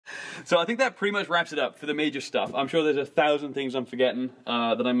So I think that pretty much wraps it up for the major stuff. I'm sure there's 1,000 things I'm forgetting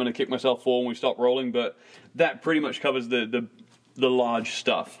that I'm going to kick myself for when we stop rolling, but that pretty much covers the large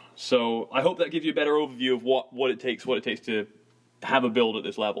stuff. So I hope that gives you a better overview of what it takes to have a build at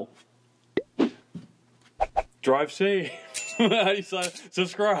this level. Drive safe.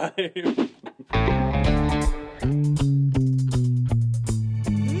 Subscribe.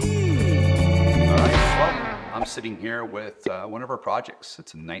 I'm sitting here with one of our projects.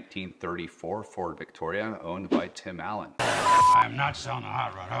 It's a 1934 Ford Victoria owned by Tim Allen. I'm not selling a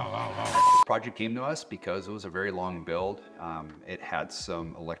hot rod. The project came to us because it was a very long build. It had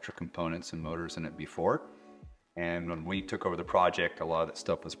some electric components and motors in it before. And when we took over the project, a lot of that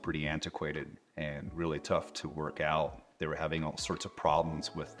stuff was pretty antiquated and really tough to work out. They were having all sorts of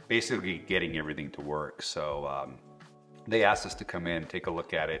problems with basically getting everything to work. So they asked us to come in, take a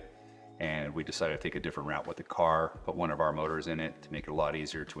look at it. And we decided to take a different route with the car, put one of our motors in it to make it a lot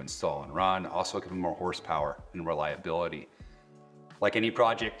easier to install and run, also give them more horsepower and reliability. Like any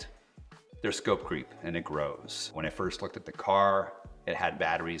project, there's scope creep and it grows. When I first looked at the car, it had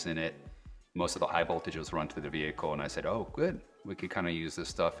batteries in it. Most of the high voltage was run through the vehicle, and I said, oh, good. We could kind of use this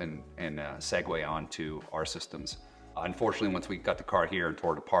stuff and segue onto our systems. Unfortunately, once we got the car here and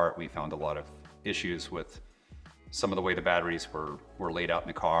tore it apart, we found a lot of issues with some of the way the batteries were laid out in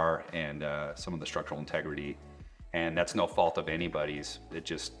the car and some of the structural integrity. And that's no fault of anybody's. It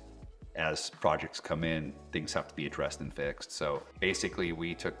just, as projects come in, things have to be addressed and fixed. So basically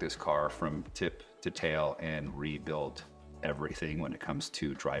we took this car from tip to tail and rebuilt everything when it comes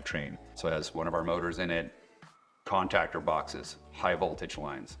to drivetrain. So it has one of our motors in it, contactor boxes, high voltage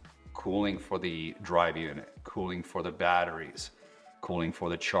lines, cooling for the drive unit, cooling for the batteries, cooling for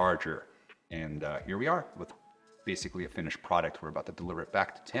the charger. And here we are with basically a finished product. We're about to deliver it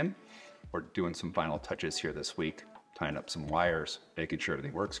back to Tim. We're doing some final touches here this week, tying up some wires, making sure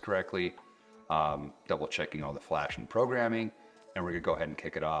everything works correctly, double checking all the flash and programming, and we're gonna go ahead and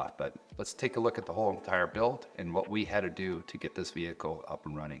kick it off. But let's take a look at the whole entire build and what we had to do to get this vehicle up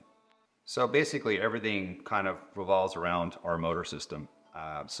and running. So basically everything kind of revolves around our motor system.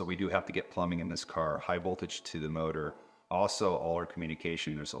 So we do have to get plumbing in this car, high voltage to the motor. Also, all our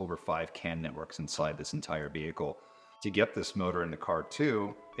communication, there's over 5 CAN networks inside this entire vehicle. To get this motor in the car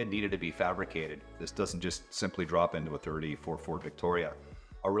too, it needed to be fabricated. This doesn't just simply drop into a 34 Ford Victoria.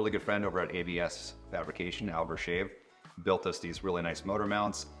 A really good friend over at AVS Fabrication, Al Shave, built us these really nice motor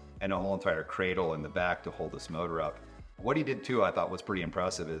mounts and a whole entire cradle in the back to hold this motor up. What he did too, I thought was pretty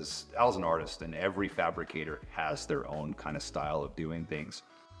impressive, is Al's an artist and every fabricator has their own kind of style of doing things.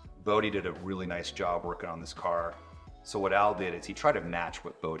 Bodie did a really nice job working on this car. So what Al did is he tried to match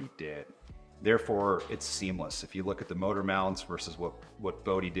what Bodie did. Therefore, it's seamless. If you look at the motor mounts versus what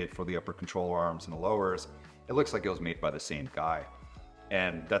Bodie did for the upper control arms and the lowers, it looks like it was made by the same guy.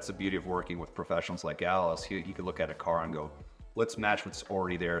 And that's the beauty of working with professionals like Al, is he could look at a car and go, let's match what's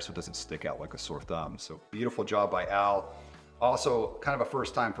already there so it doesn't stick out like a sore thumb. So beautiful job by Al. Also, kind of a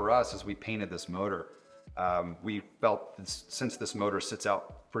first time for us as we painted this motor. We felt since this motor sits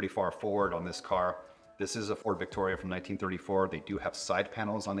out pretty far forward on this car, this is a Ford Victoria from 1934. They do have side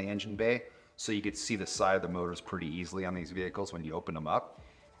panels on the engine bay, so you could see the side of the motors pretty easily on these vehicles when you open them up.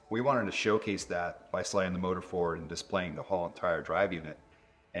 We wanted to showcase that by sliding the motor forward and displaying the whole entire drive unit.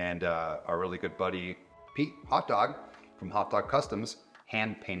 And our really good buddy, Pete Hot Dog from Hot Dog Customs,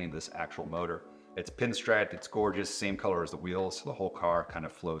 hand painting this actual motor. It's pinstriped, it's gorgeous, same color as the wheels, so the whole car kind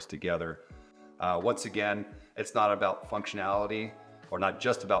of flows together. Once again, it's not about functionality, or not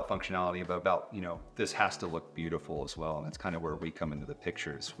just about functionality, but about, you know, this has to look beautiful as well. And that's kind of where we come into the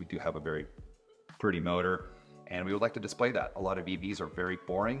pictures. We do have a very pretty motor and we would like to display that. A lot of EVs are very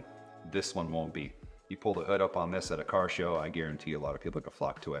boring. This one won't be. You pull the hood up on this at a car show, I guarantee a lot of people could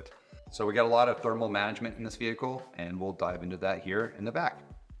flock to it. So we got a lot of thermal management in this vehicle and we'll dive into that here in the back.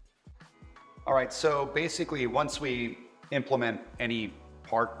 All right, so basically once we implement any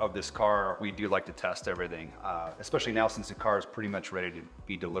part of this car, we do like to test everything, especially now since the car is pretty much ready to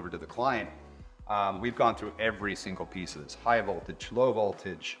be delivered to the client. We've gone through every single piece of this, high voltage, low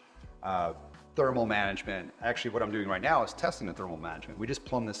voltage, thermal management. Actually, what I'm doing right now is testing the thermal management. We just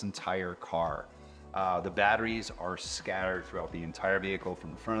plumbed this entire car. The batteries are scattered throughout the entire vehicle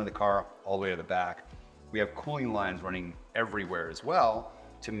from the front of the car all the way to the back. We have cooling lines running everywhere as well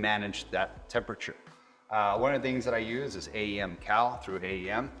to manage that temperature. One of the things that I use is AEM Cal through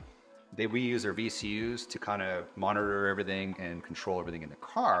AEM. We use their VCUs to kind of monitor everything and control everything in the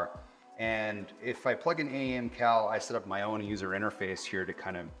car. And if I plug in AEM Cal, I set up my own user interface here to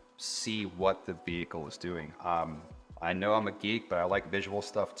kind of see what the vehicle is doing. I know I'm a geek, but I like visual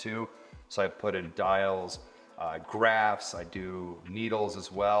stuff too. So I put in dials, graphs, I do needles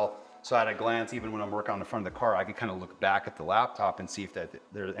as well. So at a glance, even when I'm working on the front of the car, I can kind of look back at the laptop and see if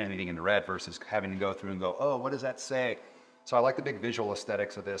there's anything in the red versus having to go through and go, oh, what does that say? So I like the big visual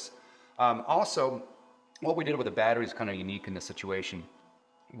aesthetics of this. Also, what we did with the battery is kind of unique in this situation.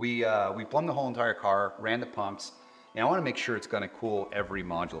 We plumbed the whole entire car, ran the pumps, and I want to make sure it's going to cool every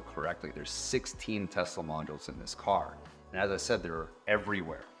module correctly. There's 16 Tesla modules in this car. And as I said, they're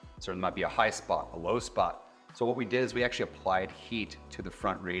everywhere. So there might be a high spot, a low spot. So what we did is we actually applied heat to the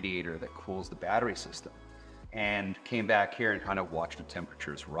front radiator that cools the battery system and came back here and kind of watched the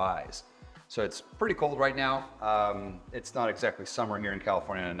temperatures rise. So it's pretty cold right now. It's not exactly summer here in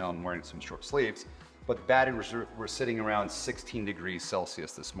California. I know I'm wearing some short sleeves, but the batteries were sitting around 16 degrees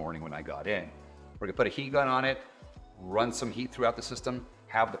Celsius this morning when I got in. We're gonna put a heat gun on it, run some heat throughout the system,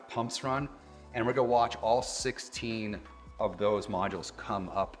 have the pumps run, and we're gonna watch all 16 of those modules come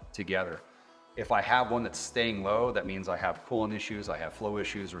up together. If I have one that's staying low, that means I have coolant issues, I have flow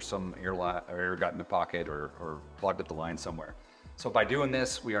issues, or some air got in the pocket or clogged up the line somewhere. So by doing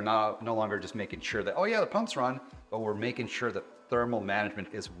this, we are no longer just making sure that, oh yeah, the pumps run, but we're making sure that thermal management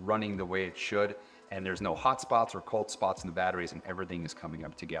is running the way it should, and there's no hot spots or cold spots in the batteries, and everything is coming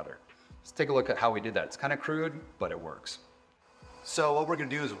up together. Let's take a look at how we did that. It's kind of crude, but it works. So what we're gonna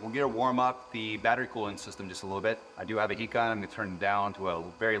do is we're gonna warm up the battery cooling system just a little bit. I do have a heat gun. I'm gonna turn it down to a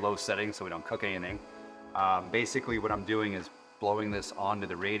very low setting so we don't cook anything. Basically what I'm doing is blowing this onto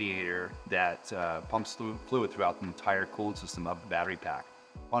the radiator that pumps fluid throughout the entire cooling system of the battery pack.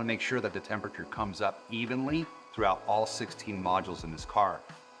 I wanna make sure that the temperature comes up evenly throughout all 16 modules in this car.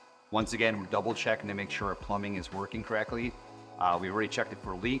 Once again, we're double checking to make sure our plumbing is working correctly. We already checked it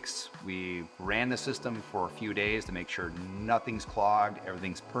for leaks. We ran the system for a few days to make sure nothing's clogged,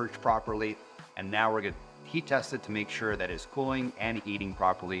 everything's purged properly. And now we're gonna heat test it to make sure that it's cooling and heating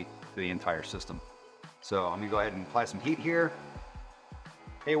properly to the entire system. So I'm gonna go ahead and apply some heat here.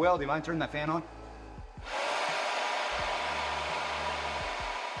 Hey Will, do you mind turning that fan on?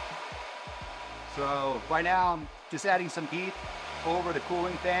 So right now I'm just adding some heat over the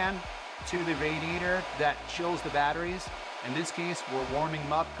cooling fan to the radiator that chills the batteries. In this case, we're warming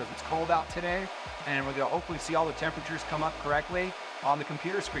them up because it's cold out today, and we're gonna hopefully see all the temperatures come up correctly on the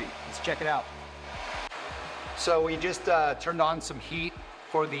computer screen. Let's check it out. So we just turned on some heat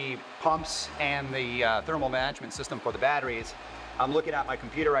for the pumps and the thermal management system for the batteries. I'm looking at my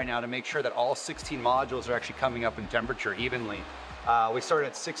computer right now to make sure that all 16 modules are actually coming up in temperature evenly. We started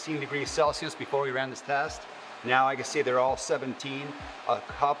at 16 degrees Celsius before we ran this test. Now I can see they're all 17. A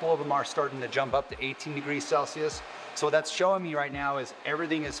couple of them are starting to jump up to 18 degrees Celsius. So what that's showing me right now is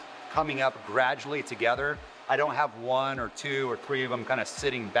everything is coming up gradually together. I don't have 1 or 2 or 3 of them kind of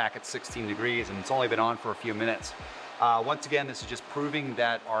sitting back at 16 degrees, and it's only been on for a few minutes. Once again, this is just proving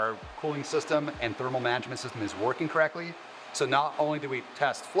that our cooling system and thermal management system is working correctly. So not only do we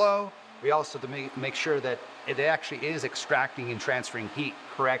test flow, we also have to make sure that it actually is extracting and transferring heat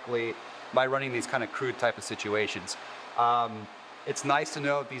correctly by running these kind of crude type of situations. It's nice to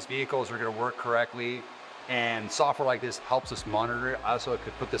know if these vehicles are gonna work correctly, and software like this helps us monitor it. I also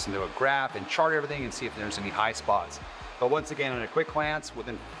could put this into a graph and chart everything and see if there's any high spots. But once again, at a quick glance,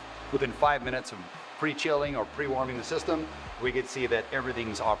 within 5 minutes of pre-chilling or pre-warming the system, we could see that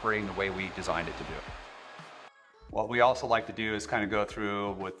everything's operating the way we designed it to do. What we also like to do is kind of go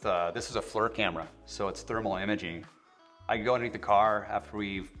through with, this is a FLIR camera, so it's thermal imaging. I can go underneath the car after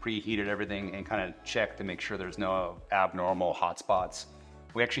we've preheated everything and kind of check to make sure there's no abnormal hot spots.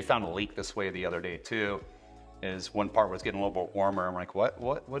 We actually found a leak this way the other day too. Is one part was getting a little bit warmer. I'm like,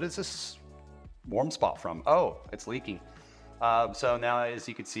 what is this warm spot from? Oh, it's leaking. So now, as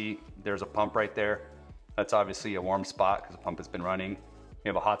you can see, there's a pump right there. That's obviously a warm spot because the pump has been running. We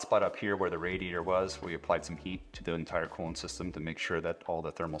have a hot spot up here where the radiator was. We applied some heat to the entire coolant system to make sure that all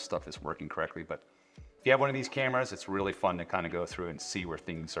the thermal stuff is working correctly. But if you have one of these cameras, it's really fun to kind of go through and see where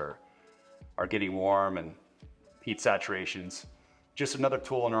things are getting warm and heat saturations. Just another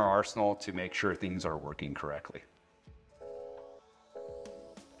tool in our arsenal to make sure things are working correctly.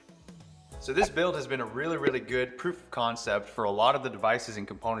 So this build has been a really good proof of concept for a lot of the devices and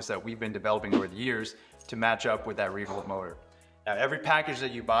components that we've been developing over the years to match up with that Revolt motor. Now every package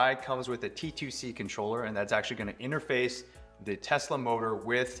that you buy comes with a T2C controller, and that's actually going to interface the Tesla motor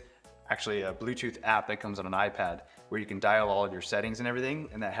with actually a Bluetooth app that comes on an iPad where you can dial all of your settings and everything,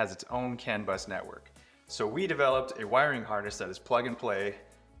 and that has its own CAN bus network. So we developed a wiring harness that is plug and play.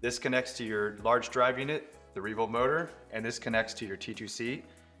 This connects to your large drive unit, the Revolt motor, and this connects to your T2C.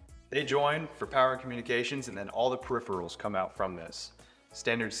 They join for power and communications, and then all the peripherals come out from this.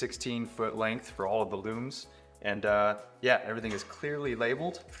 Standard 16-foot length for all of the looms. And yeah, everything is clearly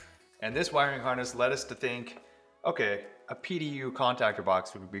labeled. And this wiring harness led us to think, okay, a PDU contactor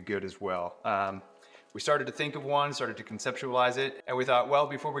box would be good as well. We started to think of one, started to conceptualize it, and we thought, well,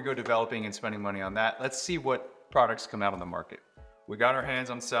 before we go developing and spending money on that, let's see what products come out on the market. We got our hands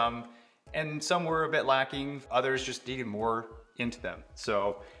on some, and some were a bit lacking, others just needed more into them.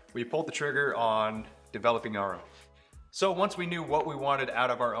 So we pulled the trigger on developing our own. So once we knew what we wanted out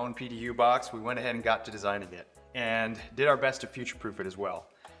of our own PDU box, we went ahead and got to designing it and did our best to future-proof it as well.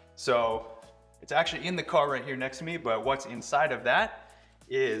 So it's actually in the car right here next to me, but what's inside of that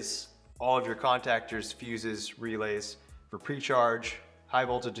is all of your contactors, fuses, relays for pre-charge, high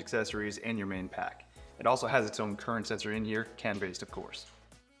voltage accessories, and your main pack. It also has its own current sensor in here, CAN-based of course.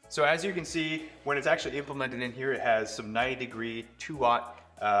 So as you can see, when it's actually implemented in here, it has some 90-degree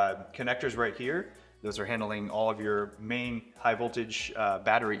 2-watt connectors right here. Those are handling all of your main high voltage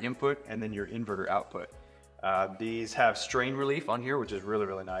battery input and then your inverter output. These have strain relief on here, which is really,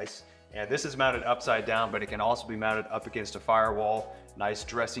 really nice. And this is mounted upside down, but it can also be mounted up against a firewall. Nice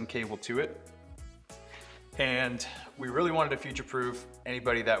dressing cable to it. And we really wanted to future-proof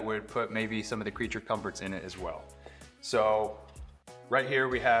anybody that would put maybe some of the creature comforts in it as well. So right here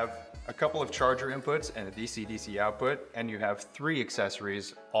we have a couple of charger inputs and a DC-DC output, and you have 3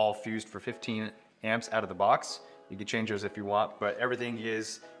 accessories all fused for 15 amps out of the box. You can change those if you want, but everything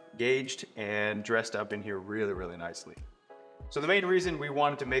is gauged and dressed up in here really, really nicely. So the main reason we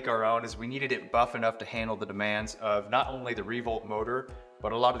wanted to make our own is we needed it buff enough to handle the demands of not only the Revolt motor,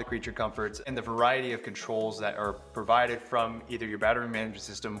 but a lot of the creature comforts and the variety of controls that are provided from either your battery management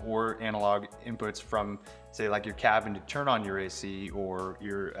system or analog inputs from, say, like your cabin to turn on your AC or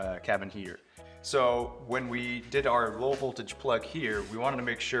your cabin heater. So when we did our low voltage plug here, we wanted to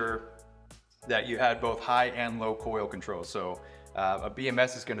make sure that you had both high and low coil control. So a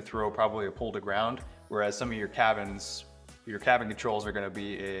BMS is going to throw probably a pull to ground, whereas some of your cabin controls are going to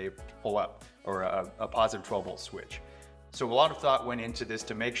be a pull up or a positive 12 volt switch. So a lot of thought went into this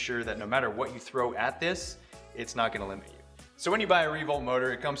to make sure that no matter what you throw at this, it's not going to limit you. So when you buy a Revolt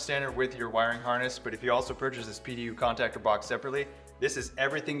motor, it comes standard with your wiring harness, but if you also purchase this PDU contactor box separately, this is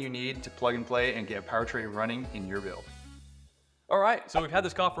everything you need to plug and play and get powertrain running in your build. All right, so we've had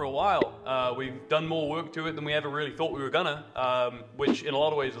this car for a while. We've done more work to it than we ever really thought we were gonna, which in a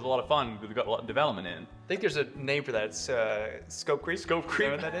lot of ways is a lot of fun because we've got a lot of development in. I think there's a name for that. It's scope creep. Scope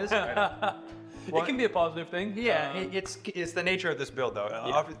creep. You know what that is? It can be a positive thing. Yeah, it's the nature of this build though.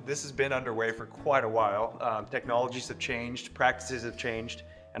 Yeah. This has been underway for quite a while. Technologies have changed, practices have changed,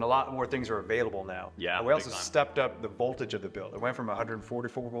 and a lot more things are available now. Yeah, and we also big time. stepped up the voltage of the build. It went from a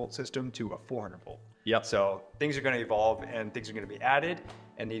 144 volt system to a 400 volt. Yep. So things are going to evolve and things are going to be added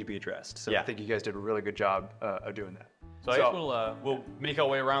and need to be addressed. So Yeah. I think you guys did a really good job of doing that. So I guess we'll make our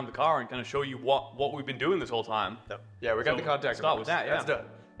way around the car and kind of show you what we've been doing this whole time. Yeah, we got So the contactor. start with box. that, yeah. That's done.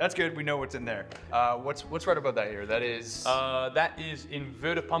 That's good. We know what's in there. What's right about that here? That is. That is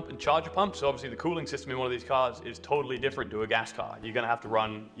inverter pump and charger pump. So obviously the cooling system in one of these cars is totally different to a gas car. You're gonna have to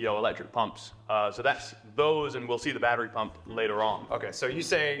run, electric pumps. So that's those, and we'll see the battery pump later on. Okay, so you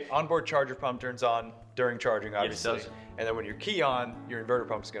say onboard charger pump turns on during charging, obviously. Yes, it does. And then when you key on, your inverter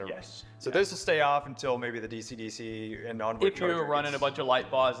pump's gonna run. Yes. So this will stay off until maybe the DC-DC and onboard If charger. you're running a bunch of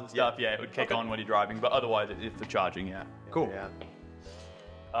light bars and stuff, yeah, it would kick Okay. on when you're driving. But otherwise, it's the charging, yeah. Cool. Yeah.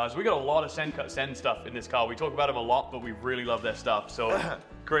 So we got a lot of Sen stuff in this car. We talk about them a lot, but we really love their stuff. So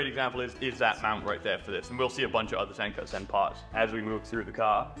great example is that mount right there for this. And we'll see a bunch of other Sen parts as we move through the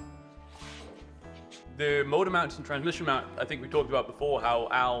car. The motor mounts and transmission mount, I think we talked about before how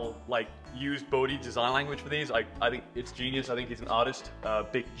Al used Bodie design language for these. I think it's genius. I think he's an artist.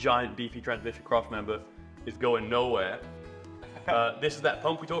 Big, giant, beefy transmission cross member is going nowhere. This is that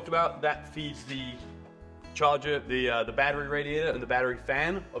pump we talked about. That feeds the charger, the battery radiator and the battery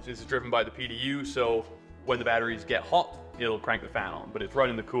fan. Obviously this is driven by the PDU, so when the batteries get hot, it'll crank the fan on, but it's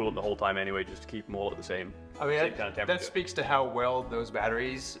running the coolant the whole time anyway, just to keep them all at the same, I mean, same kind of temperature. that speaks to how well those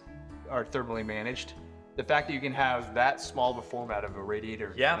batteries are thermally managed. The fact that you can have that small of a format of a radiator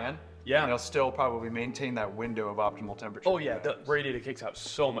and Yeah. fan, Yeah. and it'll still probably maintain that window of optimal temperature. Oh yeah, the radiator kicks out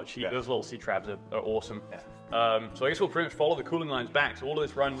so much heat. Yeah. Those little C-traps are awesome. So I guess we'll pretty much follow the cooling lines back. So all of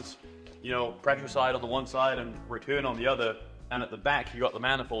this runs, pressure side on the one side and return on the other. And at the back, you got the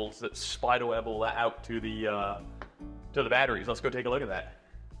manifolds that spiderweb all that out to the batteries. Let's go take a look at that.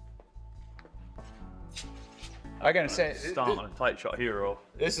 I gotta say, Start on a tight shot here, or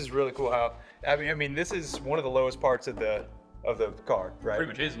this is really cool. How I mean, this is one of the lowest parts of the car, right?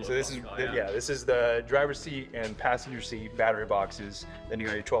 Pretty much is the So this lowest is part of the car, yeah. this is the driver's seat and passenger seat battery boxes. Then you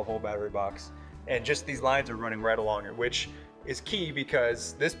got your 12 volt battery box, and just these lines are running right along it, which is key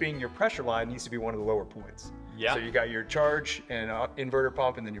because this being your pressure line needs to be one of the lower points. Yeah. So you got your charge and inverter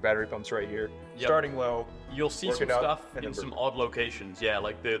pump, and then your battery pumps right here. starting low. You'll see work some it up, stuff and in then some odd locations. Yeah,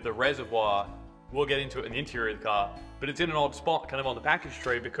 like the reservoir, we'll get into it in the interior of the car, but it's in an odd spot kind of on the package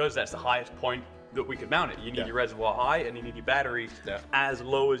tray because that's the highest point that we could mount it. You need your reservoir high and you need your battery as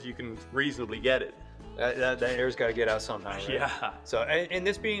low as you can reasonably get it. That air's got to get out somehow, right? Yeah. So, and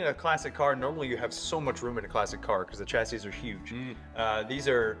this being a classic car, normally you have so much room in a classic car because the chassis are huge. These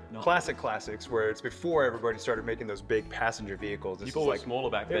are classics where it's before everybody started making those big passenger vehicles. This People is were like smaller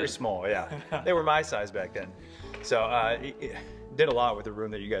back then. very small, yeah. They were my size back then. So it did a lot with the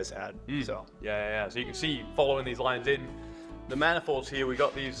room that you guys had. So Yeah. So you can see following these lines in the manifolds here, we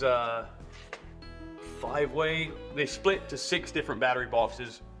got these 5-way. They split to 6 different battery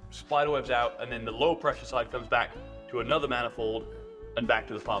boxes. Spider webs out, and then the low pressure side comes back to another manifold and back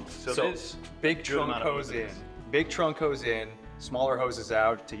to the pump. So this big trunk hose in, big trunk hose in, smaller hoses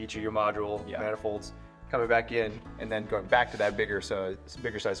out to each of your module manifolds, coming back in, and then going back to that bigger size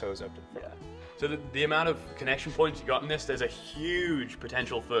hose up to the front. So the amount of connection points you got in this, there's a huge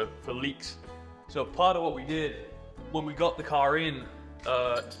potential for leaks. So part of what we did when we got the car in,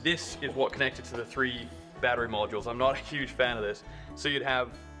 this is what connected to the 3 battery modules. I'm not a huge fan of this. So you'd have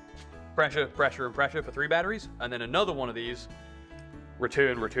pressure, pressure, and pressure for 3 batteries, and then another one of these,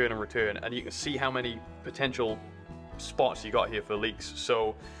 return, return, and return. And you can see how many potential spots you got here for leaks.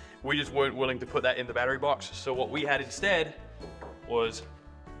 So we just weren't willing to put that in the battery box. So what we had instead was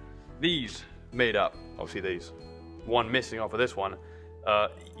these made up, obviously these, one missing off of this one.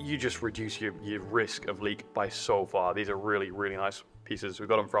 You just reduce your risk of leak by so far. These are really, really nice pieces. We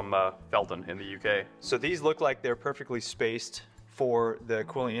got them from Felton in the UK. So these look like they're perfectly spaced for the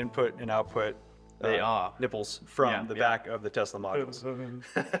cooling input and output. They are nipples from the back of the Tesla modules.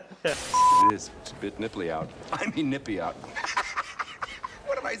 It is. It's a bit nipply out. I mean nippy out.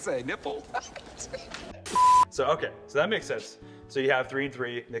 What did I say? Nipple? So okay, so that makes sense. So you have 3 and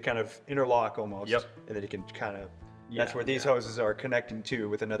 3, they kind of interlock almost. Yep. And then you can kind of, that's where these hoses are connecting to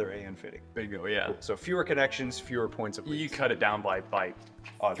with another AN fitting. Bingo, yeah. So fewer connections, fewer points of leaks. You cut it down by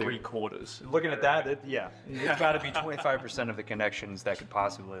 3/4. Looking at that, it's got to be 25% of the connections that could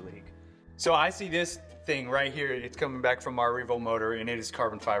possibly leak. So I see this thing right here. It's coming back from our Revolt motor, and it is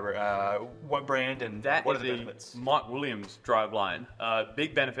carbon fiber. What brand and That what is are the a benefits? Mark Williams driveline.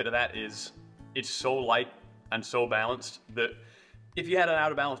 Big benefit of that is it's so light and so balanced that if you had an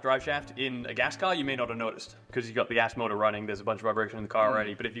out of balance drive shaft in a gas car, you may not have noticed because you got the gas motor running. There's a bunch of vibration in the car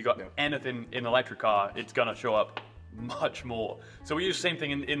already. But if you got anything in an electric car, it's gonna show up much more. So we use the same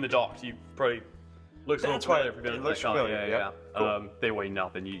thing in the docks. You probably looks a little familiar if you've been in that car. Yeah. Cool. They weigh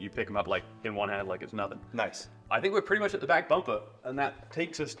nothing. You pick them up like in one hand like it's nothing. Nice. I think we're pretty much at the back bumper, and that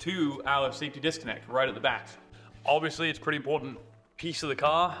takes us to our safety disconnect right at the back. Obviously, it's a pretty important piece of the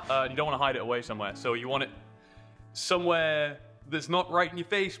car. You don't want to hide it away somewhere. So you want it somewhere that's not right in your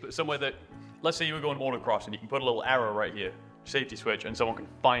face, but somewhere that, let's say you were going motocross and you can put a little arrow right here, safety switch, and someone can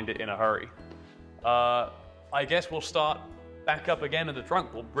find it in a hurry. I guess we'll start back up again in the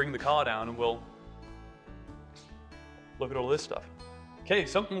trunk. We'll bring the car down and we'll look at all this stuff. Okay,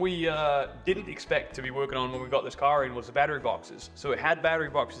 something we didn't expect to be working on when we got this car in was the battery boxes. So it had battery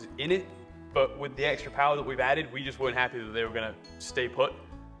boxes in it, but with the extra power that we've added, we just weren't happy that they were gonna stay put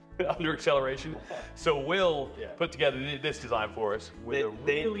under acceleration. So Will put together this design for us with a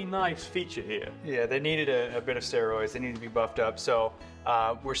really nice feature here. Yeah, they needed a bit of steroids. They needed to be buffed up. So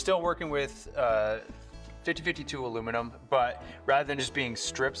we're still working with 5052 aluminum, but rather than just being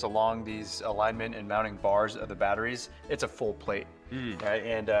strips along these alignment and mounting bars of the batteries, it's a full plate. Right?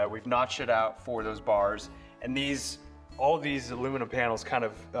 And we've notched it out for those bars. And all of these aluminum panels kind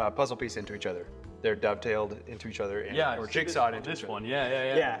of puzzle piece into each other. They're dovetailed into each other, or jigsawed into this each other. one.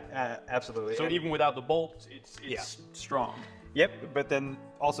 Yeah, absolutely. So even without the bolts, it's strong. Yep, but then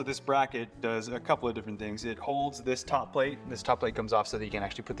also this bracket does a couple of different things. It holds this top plate. This top plate comes off so that you can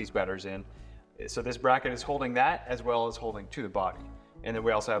actually put these batteries in. So this bracket is holding that as well as holding to the body. And then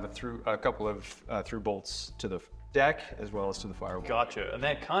we also have a couple of through bolts to the deck as well as to the firewall. Gotcha. And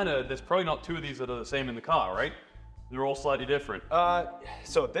that there's probably not 2 of these that are the same in the car, right? They're all slightly different.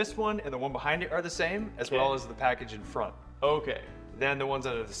 So this one and the one behind it are the same, as well as the package in front. Okay. Then the ones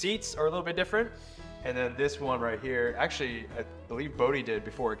under the seats are a little bit different. And then this one right here, actually, I believe Bodie did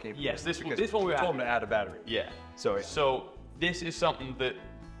before it came. Yes, this one we told him to add a battery. Yeah. So this is something that,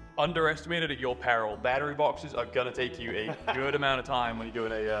 underestimated at your peril, battery boxes are gonna take you a good amount of time when you're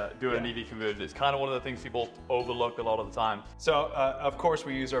doing an EV conversion. It's kind of one of the things people overlook a lot of the time. So of course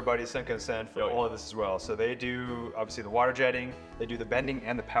we use our buddy Senka Sen for all of this as well. So they do obviously the water jetting, they do the bending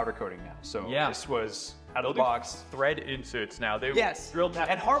and the powder coating now. So this was out of the box. Thread inserts now. They drilled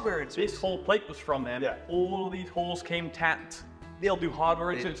and hardware inserts. This whole plate was from them. All of these holes came tapped. They'll do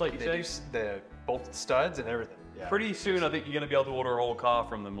hardware inserts like you say. The bolted studs and everything. Yeah. Pretty soon, I think you're going to be able to order a whole car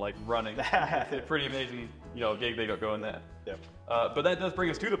from them, like running. It's pretty amazing, you know, gig they got going there. Yep. But that does bring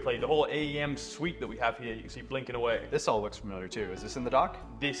us to the plate. The whole AEM suite that we have here, you can see blinking away. This all looks familiar too. Is this in the dock?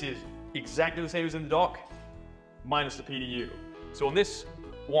 This is exactly the same as in the dock, minus the PDU. So on this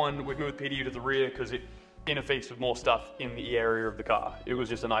one, we've moved PDU to the rear because it interfaced with more stuff in the area of the car. It was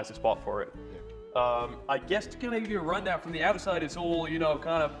just a nicer spot for it. I guess to kind of give you a rundown from the outside, it's all, you know,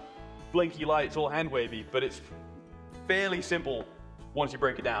 kind of blinky lights, all hand wavy, but it's fairly simple once you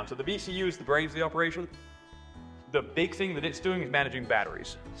break it down. So the VCU is the brains of the operation. The big thing that it's doing is managing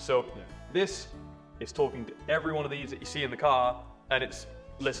batteries. So this is talking to every one of these that you see in the car, and it's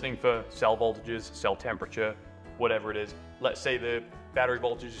listening for cell voltages, cell temperature, whatever it is. Let's say the battery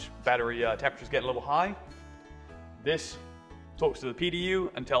temperature's getting a little high. This talks to the PDU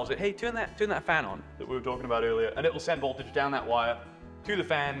and tells it, hey, turn that fan on that we were talking about earlier, and it will send voltage down that wire to the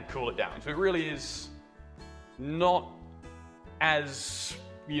fan, cool it down. So it really is not as,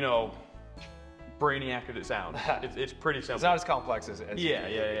 you know, brainiac as it sounds. It's pretty simple. It's not as complex as it is.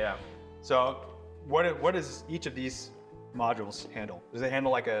 Yeah. So what does each of these modules handle? Does it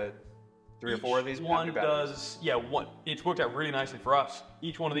handle like a 3 or 4 of these? One does, it's worked out really nicely for us.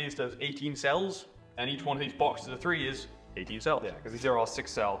 Each one of these does 18 cells, and each one of these boxes of 3 is 18 cells. Yeah, because these are all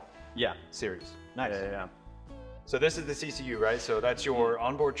 6-cell series. Nice. Yeah. So this is the CCU, right? So that's your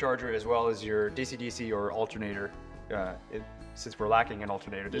onboard charger as well as your DC-DC or alternator. Since we're lacking an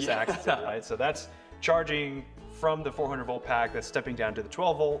alternator, this acts, right? So that's charging from the 400 volt pack, that's stepping down to the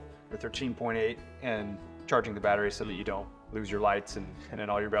 12 volt or 13.8 and charging the battery so that you don't lose your lights and then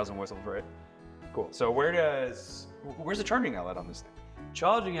all your bells and whistles, right? Cool. So where's the charging outlet on this thing?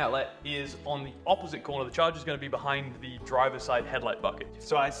 Charging outlet is on the opposite corner. The charger is going to be behind the driver's side headlight bucket.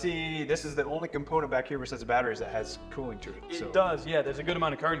 So I see this is the only component back here besides the batteries that has cooling to it. It does, yeah. There's a good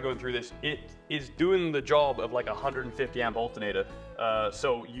amount of current going through this. It is doing the job of like a 150 amp alternator,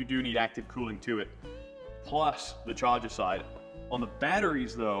 so you do need active cooling to it, plus the charger side. On the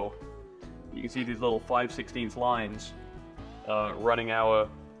batteries though, you can see these little 5/16 lines running our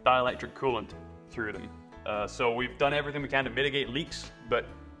dielectric coolant through them. So we've done everything we can to mitigate leaks, but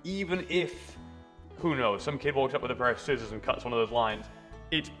even if, who knows, some kid walks up with a pair of scissors and cuts one of those lines,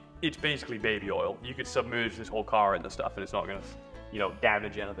 it's basically baby oil. You could submerge this whole car in the stuff and it's not gonna, you know,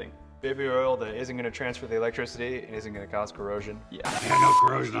 damage anything. Baby oil that isn't gonna transfer the electricity and isn't gonna cause corrosion. Yeah, no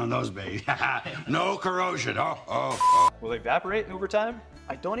corrosion on those babies. No corrosion, oh. Will they evaporate over time?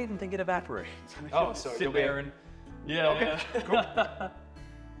 I don't even think it evaporates. Oh, so sit there and, yeah. Cool.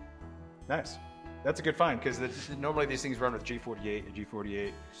 Nice. That's a good find because normally these things run with G48 and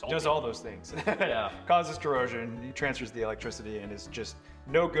G48 does all those things. Yeah. Causes corrosion, transfers the electricity, and is just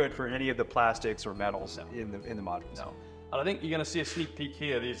no good for any of the plastics or metals in the modules. No. And I think you're gonna see a sneak peek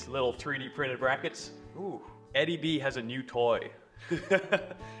here, these little 3D printed brackets. Ooh. Eddy B has a new toy.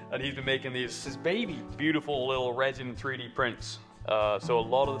 And he's been making these beautiful little resin 3D prints. So a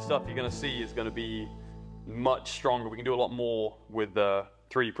lot of the stuff you're gonna see is gonna be much stronger. We can do a lot more with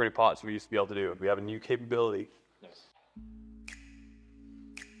 3D printed parts than we used to be able to do. We have a new capability. Nice.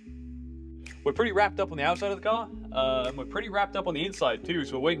 We're pretty wrapped up on the outside of the car, and we're pretty wrapped up on the inside too,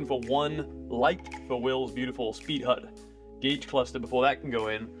 so we're waiting for one light for Will's beautiful Speed HUD gauge cluster before that can go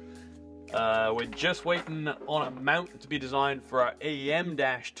in. We're just waiting on a mount to be designed for our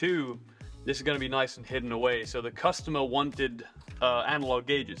AEM-2. This is going to be nice and hidden away, so the customer wanted analog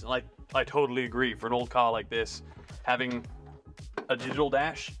gauges, and I totally agree. For an old car like this, having a digital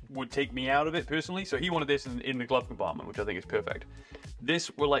dash would take me out of it personally, so he wanted this in the glove compartment, which I think is perfect.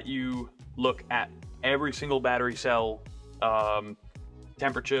 This will let you look at every single battery cell,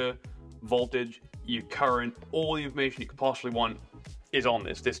 temperature, voltage, your current, all the information you could possibly want is on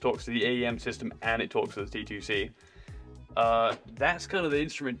this. This talks to the AEM system and it talks to the T2C. That's kind of the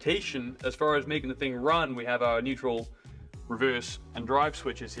instrumentation. As far as making the thing run, we have our neutral, reverse, and drive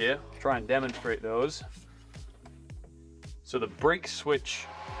switches here. Try and demonstrate those. So the brake switch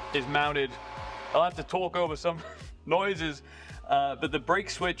is mounted. I'll have to talk over some noises, but the brake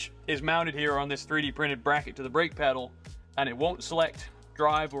switch is mounted here on this 3D printed bracket to the brake pedal, and it won't select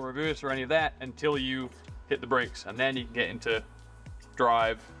drive or reverse or any of that until you hit the brakes, and then you can get into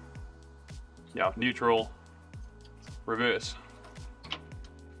drive, neutral, reverse.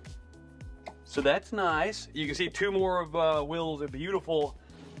 So that's nice. You can see two more of Will's beautiful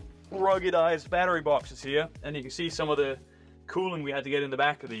ruggedized battery boxes here, and you can see some of the cooling we had to get in the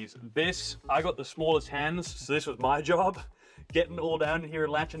back of these. This, I got the smallest hands, so this was my job, getting all down here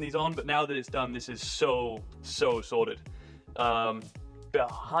and latching these on, but now that it's done, this is so sorted.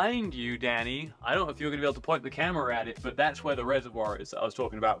 behind you, Danny, I don't know if you're going to be able to point the camera at it, but that's where the reservoir is that I was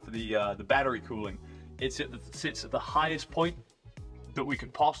talking about for the battery cooling. It sits at the highest point that we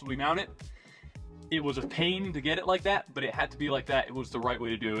could possibly mount it. It was a pain to get it like that, but it had to be like that. It was the right way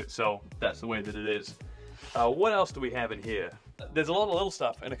to do it, so that's the way that it is. What else do we have in here? There's a lot of little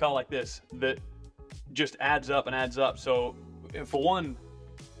stuff in a car like this that just adds up and adds up. So for one,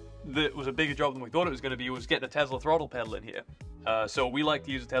 that was a bigger job than we thought it was going to be, was get the Tesla throttle pedal in here. So we like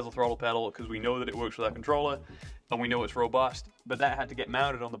to use a Tesla throttle pedal because we know that it works with our controller and we know it's robust, but that had to get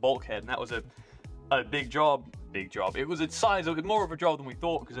mounted on the bulkhead, and that was a big job. It was its size, it was more of a job than we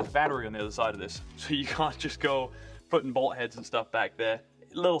thought because there's a battery on the other side of this. So you can't just go putting bolt heads and stuff back there.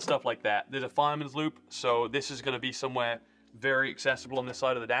 Little stuff like that. There's a fireman's loop, so this is going to be somewhere very accessible on this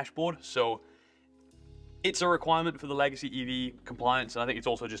side of the dashboard. So it's a requirement for the legacy EV compliance, and I think it's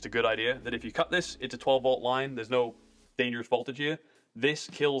also just a good idea that if you cut this, it's a 12-volt line. There's no dangerous voltage here. This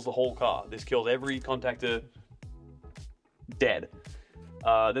kills the whole car. This kills every contactor dead.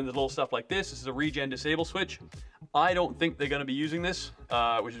 Then there's little stuff like this. This is a regen disable switch. I don't think they're going to be using this,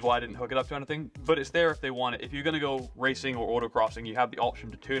 which is why I didn't hook it up to anything, but it's there if they want it. If you're going to go racing or autocrossing, you have the option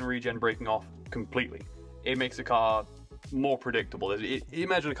to turn regen braking off completely. It makes the car more predictable.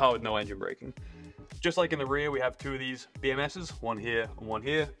 Imagine a car with no engine braking. Just like in the rear, we have two of these BMSs, one here and one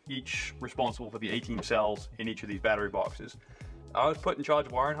here, each responsible for the 18 cells in each of these battery boxes. I was put in charge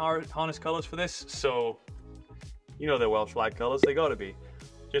of wiring harness colors for this, so you know they're Welsh flag colors, they gotta be.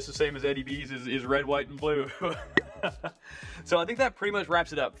 Just the same as Eddy B's is red, white, and blue. So I think that pretty much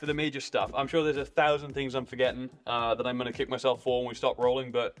wraps it up for the major stuff. I'm sure there's 1,000 things I'm forgetting that I'm gonna kick myself for when we stop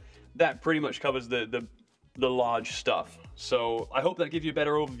rolling, but that pretty much covers the large stuff. So I hope that gives you a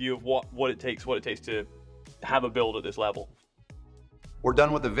better overview of what it takes to have a build at this level. We're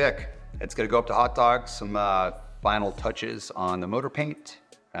done with the Vic. It's gonna go up to Hot Dog, some final touches on the motor paint.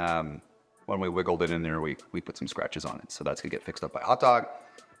 When we wiggled it in there, we put some scratches on it. So that's gonna get fixed up by Hot Dog.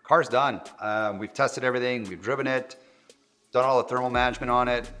 Car's done. We've tested everything, we've driven it, done all the thermal management on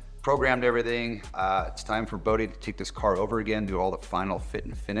it, programmed everything. It's time for Bodie to take this car over again, do all the final fit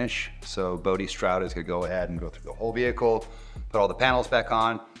and finish. So Bodie Stroud is gonna go ahead and go through the whole vehicle, put all the panels back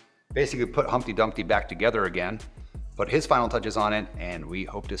on, basically put Humpty Dumpty back together again, put his final touches on it, and we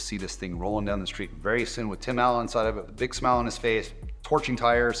hope to see this thing rolling down the street very soon with Tim Allen inside of it, with a big smile on his face, torching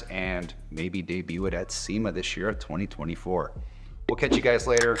tires, and maybe debut it at SEMA this year, 2024. We'll catch you guys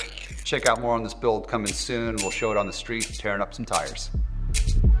later. Check out more on this build coming soon. We'll show it on the street, tearing up some tires.